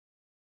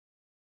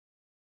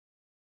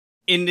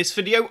In this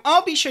video,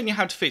 I'll be showing you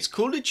how to fix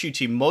Call of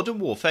Duty Modern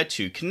Warfare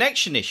 2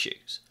 connection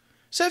issues.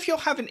 So if you're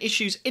having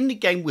issues in the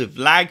game with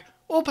lag,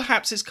 or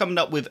perhaps it's coming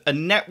up with a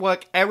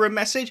network error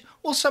message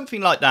or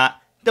something like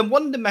that, then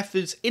one of the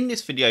methods in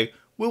this video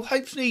will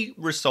hopefully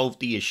resolve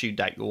the issue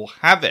that you're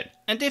having.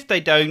 And if they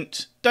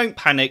don't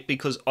panic,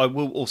 because I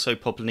will also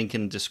pop a link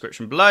in the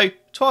description below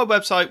to our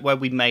website where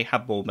we may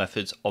have more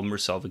methods on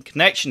resolving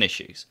connection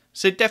issues.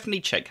 So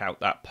definitely check out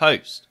that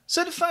post.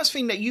 So the first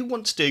thing that you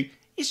want to do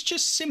is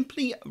just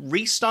simply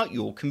restart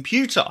your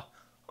computer.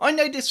 I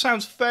know this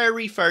sounds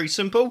very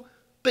simple,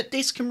 but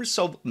this can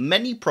resolve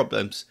many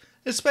problems,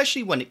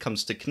 especially when it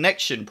comes to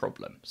connection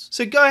problems.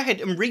 So go ahead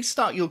and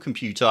restart your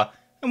computer,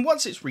 and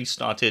once it's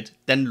restarted,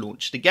 then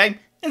launch the game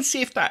and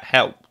see if that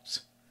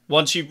helps.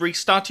 Once you've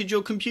restarted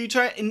your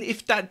computer, and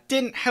if that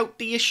didn't help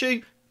the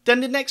issue, then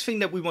the next thing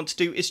that we want to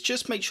do is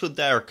just make sure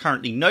there are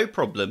currently no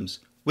problems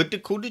with the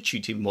Call of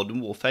Duty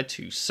Modern Warfare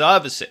 2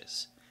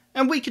 services.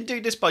 And we can do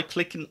this by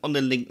clicking on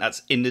the link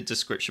that's in the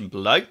description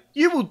below.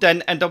 You will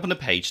then end up on a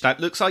page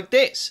that looks like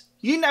this.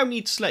 You now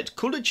need to select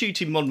Call of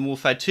Duty Modern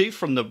Warfare 2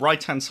 from the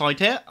right hand side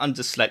here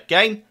under select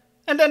game,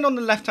 and then on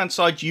the left hand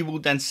side you will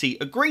then see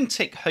a green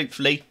tick,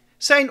 hopefully,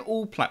 saying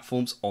all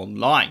platforms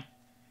online.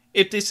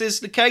 If this is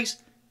the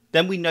case,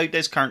 then we know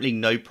there's currently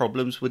no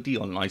problems with the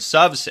online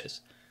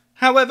services.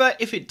 However,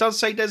 if it does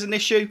say there's an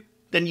issue,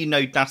 then you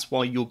know that's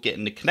why you're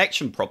getting the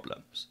connection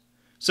problems.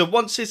 So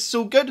once this is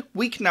all good,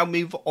 we can now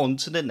move on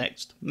to the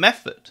next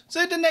method.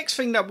 So the next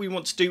thing that we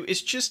want to do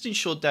is just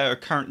ensure there are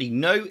currently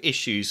no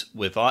issues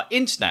with our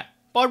internet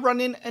by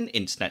running an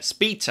internet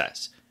speed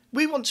test.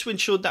 We want to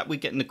ensure that we're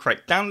getting the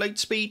correct download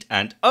speed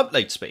and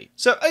upload speed.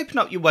 So open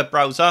up your web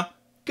browser,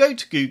 go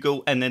to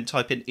Google and then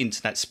type in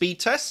internet speed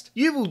test.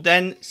 You will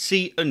then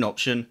see an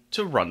option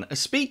to run a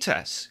speed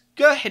test.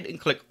 Go ahead and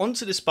click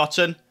onto this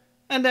button,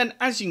 and then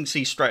as you can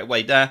see straight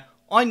away there,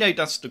 I know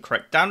that's the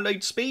correct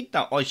download speed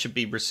that I should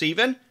be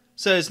receiving,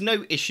 so there's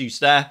no issues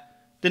there.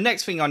 The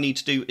next thing I need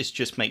to do is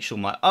just make sure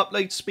my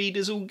upload speed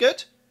is all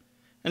good,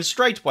 and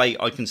straight away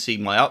I can see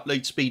my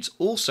upload speed's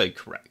also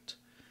correct.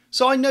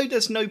 So I know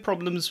there's no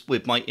problems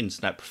with my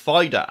internet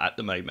provider at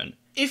the moment.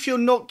 If you're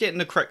not getting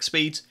the correct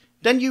speeds,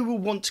 then you will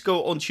want to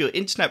go onto your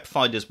internet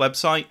provider's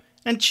website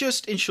and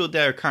just ensure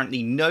there are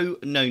currently no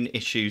known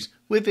issues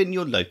within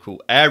your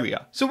local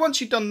area. So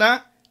once you've done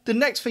that, the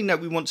next thing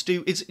that we want to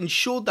do is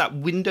ensure that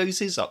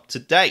Windows is up to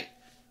date.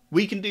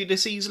 We can do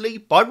this easily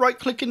by right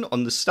clicking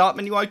on the start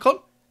menu icon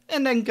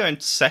and then going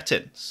to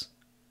settings.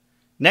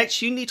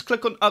 Next you need to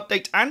click on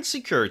update and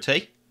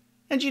security,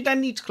 and you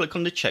then need to click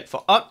on the check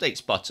for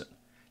updates button.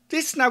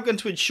 This is now going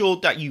to ensure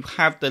that you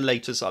have the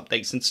latest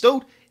updates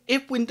installed.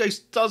 If Windows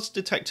does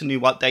detect a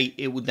new update,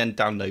 it will then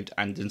download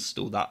and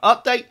install that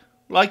update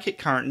like it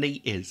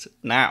currently is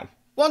now.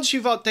 Once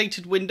you've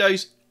updated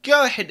Windows,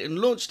 go ahead and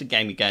launch the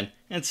game again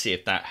and see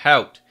if that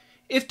helped.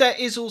 If there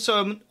is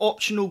also an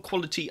optional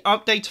quality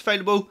update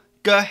available,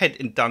 go ahead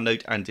and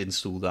download and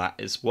install that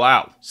as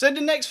well. So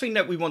the next thing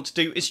that we want to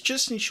do is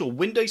just ensure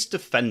Windows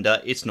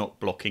Defender is not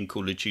blocking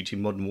Call of Duty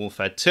Modern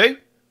Warfare 2.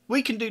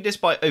 We can do this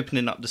by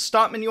opening up the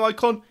start menu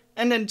icon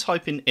and then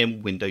typing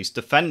in Windows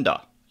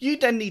Defender. You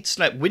then need to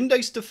select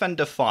Windows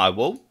Defender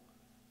Firewall,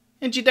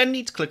 and you then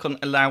need to click on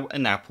Allow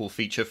an Apple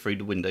feature through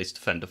the Windows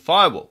Defender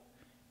Firewall.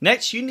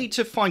 Next, you need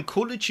to find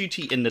Call of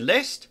Duty in the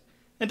list,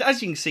 and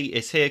as you can see,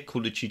 it's here,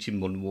 Call of Duty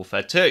Modern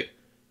Warfare 2.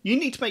 You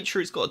need to make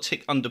sure it's got a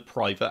tick under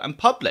Private and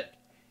Public.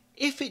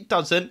 If it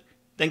doesn't,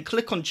 then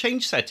click on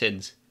Change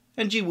Settings,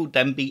 and you will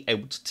then be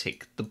able to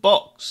tick the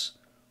box.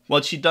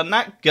 Once you've done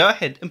that, go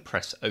ahead and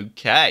press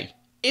OK.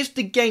 If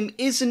the game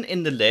isn't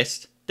in the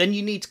list, then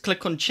you need to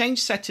click on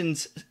Change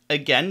Settings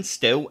again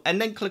still,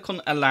 and then click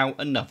on Allow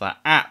another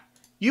app.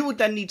 You will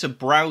then need to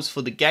browse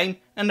for the game,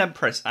 and then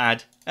press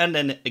Add, and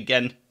then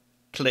again,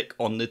 click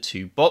on the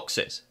two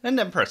boxes and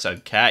then press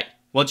OK.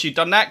 Once you've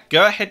done that,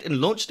 go ahead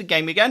and launch the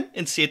game again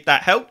and see if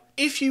that helped.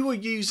 If you were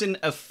using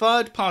a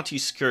third-party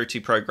security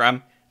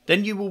program,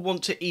 then you will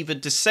want to either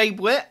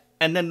disable it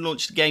and then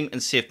launch the game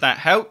and see if that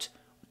helped.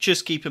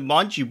 Just keep in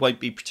mind you won't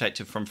be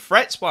protected from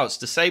threats while it's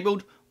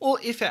disabled, or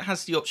if it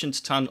has the option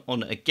to turn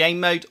on a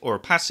game mode or a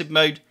passive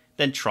mode,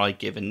 then try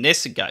giving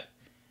this a go.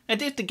 And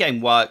if the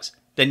game works,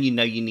 then you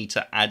know you need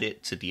to add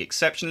it to the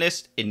exception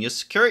list in your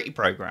security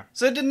program.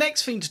 So the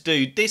next thing to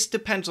do, this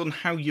depends on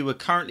how you are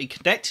currently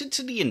connected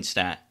to the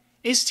internet,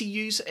 is to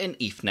use an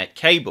Ethernet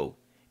cable.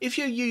 If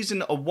you're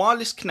using a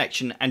wireless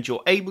connection and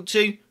you're able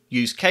to,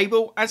 use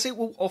cable, as it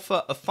will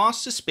offer a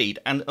faster speed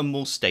and a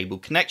more stable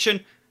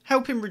connection,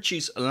 helping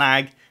reduce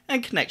lag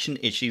and connection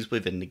issues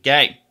within the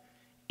game.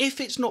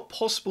 If it's not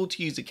possible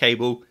to use a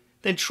cable,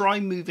 then try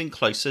moving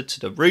closer to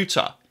the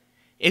router.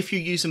 If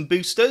you're using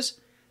boosters,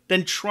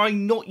 then try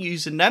not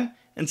using them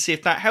and see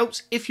if that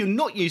helps. If you're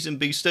not using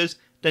boosters,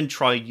 then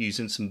try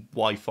using some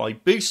Wi-Fi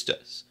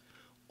boosters.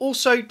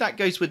 Also, that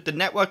goes with the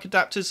network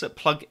adapters that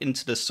plug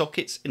into the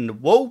sockets in the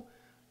wall.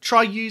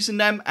 Try using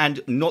them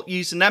and not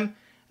using them,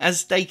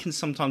 as they can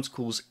sometimes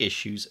cause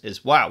issues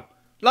as well.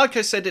 Like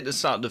I said at the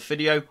start of the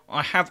video,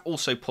 I have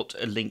also put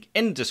a link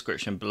in the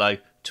description below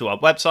to our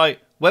website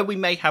where we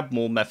may have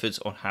more methods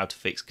on how to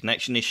fix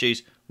connection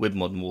issues with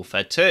Modern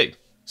Warfare 2.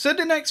 So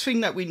the next thing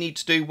that we need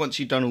to do once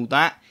you've done all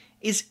that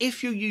is,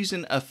 if you're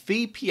using a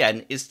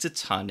VPN, is to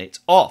turn it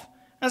off,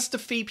 as the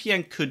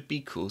VPN could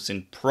be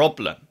causing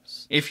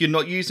problems. If you're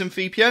not using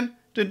VPN,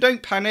 then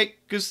don't panic,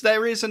 because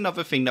there is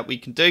another thing that we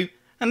can do,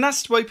 and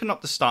that's to open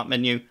up the start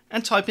menu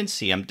and type in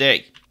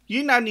CMD.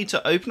 You now need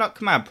to open up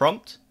command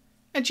prompt,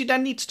 and you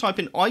then need to type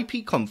in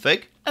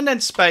ipconfig, and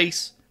then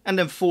space, and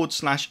then /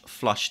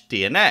 flush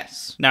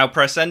DNS. Now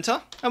press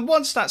enter, and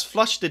once that's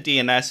flushed the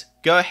DNS,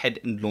 go ahead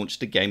and launch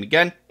the game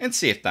again and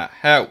see if that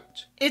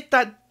helped. If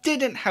that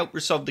didn't help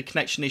resolve the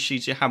connection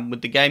issues you're having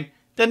with the game,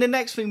 then the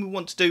next thing we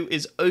want to do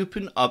is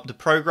open up the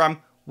program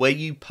where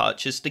you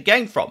purchased the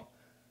game from.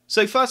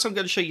 So first I'm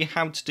going to show you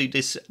how to do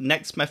this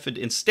next method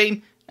in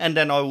Steam, and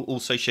then I will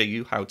also show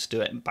you how to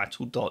do it in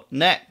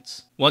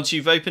battle.net. Once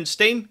you've opened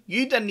Steam,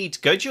 you then need to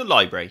go to your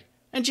library,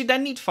 and you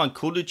then need to find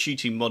Call of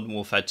Duty Modern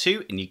Warfare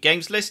 2 in your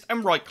games list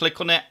and right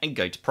click on it and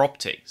go to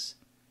properties.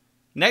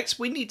 Next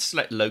we need to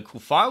select local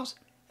files,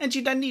 and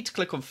you then need to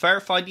click on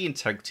verify the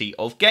integrity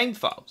of game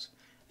files.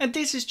 And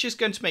this is just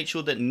going to make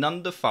sure that none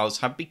of the files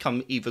have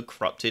become either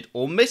corrupted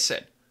or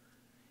missing.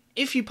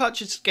 If you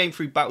purchased the game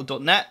through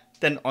battle.net,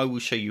 then I will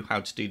show you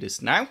how to do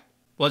this now.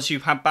 Once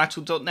you've had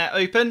battle.net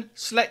open,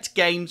 select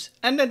games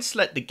and then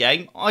select the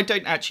game. I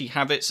don't actually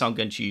have it, so I'm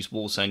going to use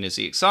Warzone as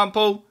the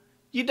example.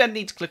 You then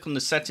need to click on the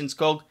settings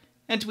cog,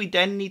 and we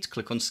then need to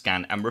click on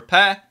scan and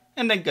repair,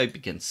 and then go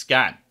begin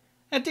scan.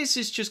 And this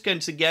is just going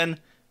to again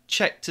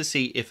check to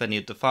see if any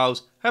of the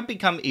files have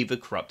become either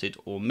corrupted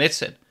or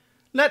missing.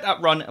 Let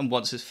that run, and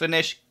once it's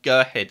finished,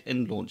 go ahead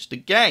and launch the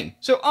game.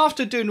 So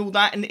after doing all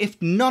that, and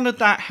if none of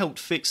that helped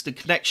fix the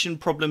connection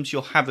problems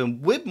you're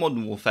having with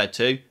Modern Warfare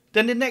 2,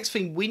 then the next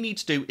thing we need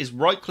to do is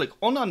right click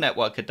on our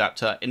network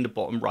adapter in the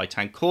bottom right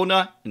hand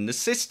corner in the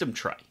system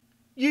tray.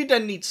 You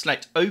then need to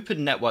select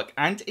Open Network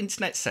and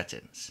Internet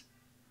Settings.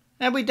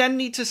 And we then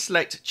need to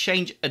select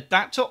Change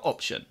Adapter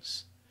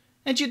Options.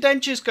 And you're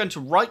then just going to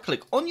right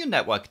click on your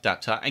network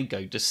adapter and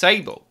go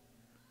Disable.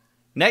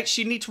 Next,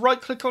 you need to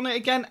right click on it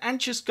again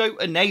and just go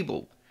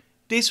Enable.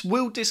 This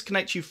will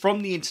disconnect you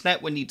from the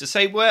internet when you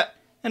disable it,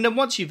 and then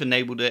once you've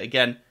enabled it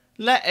again,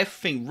 let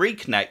everything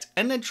reconnect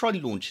and then try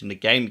launching the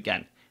game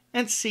again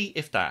and see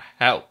if that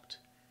helped.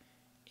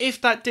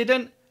 If that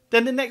didn't,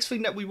 then the next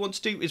thing that we want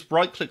to do is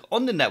right click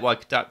on the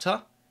network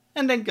adapter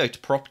and then go to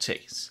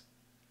Properties.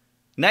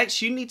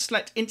 Next, you need to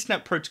select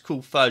Internet Protocol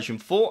version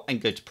 4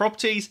 and go to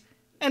Properties,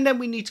 and then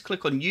we need to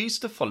click on Use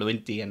the following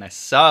DNS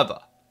server.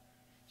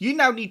 You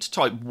now need to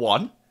type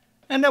 1,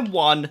 and then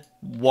 1,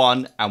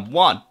 1, and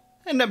 1,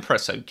 and then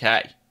press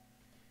OK.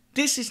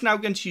 This is now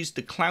going to use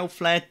the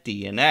Cloudflare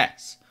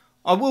DNS.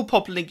 I will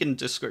pop a link in the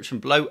description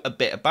below a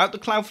bit about the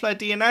Cloudflare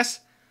DNS,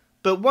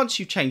 but once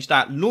you change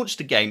that, launch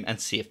the game and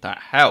see if that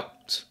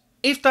helped.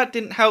 If that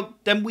didn't help,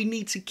 then we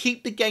need to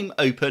keep the game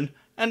open,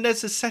 and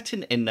there's a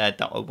setting in there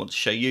that I want to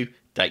show you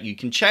that you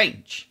can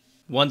change.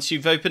 Once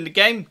you've opened the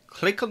game,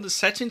 click on the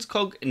settings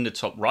cog in the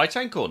top right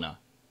hand corner,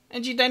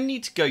 and you then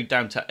need to go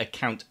down to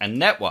Account and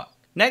Network.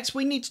 Next,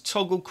 we need to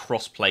toggle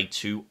Crossplay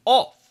to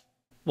off.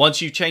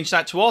 Once you've changed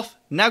that to off,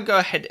 now go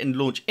ahead and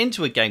launch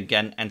into a game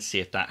again and see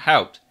if that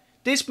helped.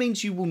 This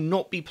means you will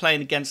not be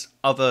playing against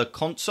other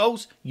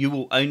consoles, you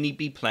will only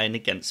be playing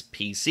against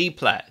PC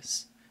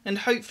players. And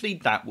hopefully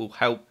that will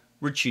help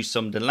reduce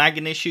some of the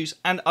lagging issues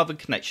and other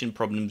connection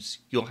problems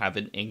you're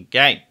having in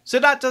game. So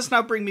that does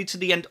now bring me to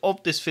the end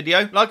of this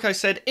video. Like I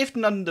said, if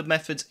none of the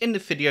methods in the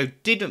video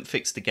didn't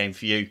fix the game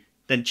for you,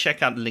 then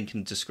check out the link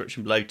in the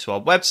description below to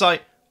our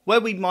website,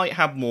 where we might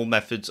have more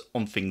methods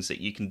on things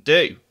that you can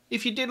do.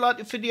 If you did like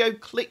the video,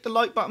 click the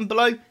like button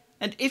below,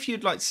 and if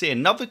you'd like to see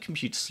another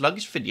computer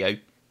sluggish video,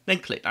 then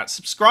click that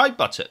subscribe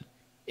button.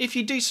 If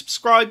you do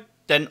subscribe,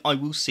 then I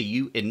will see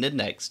you in the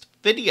next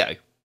video.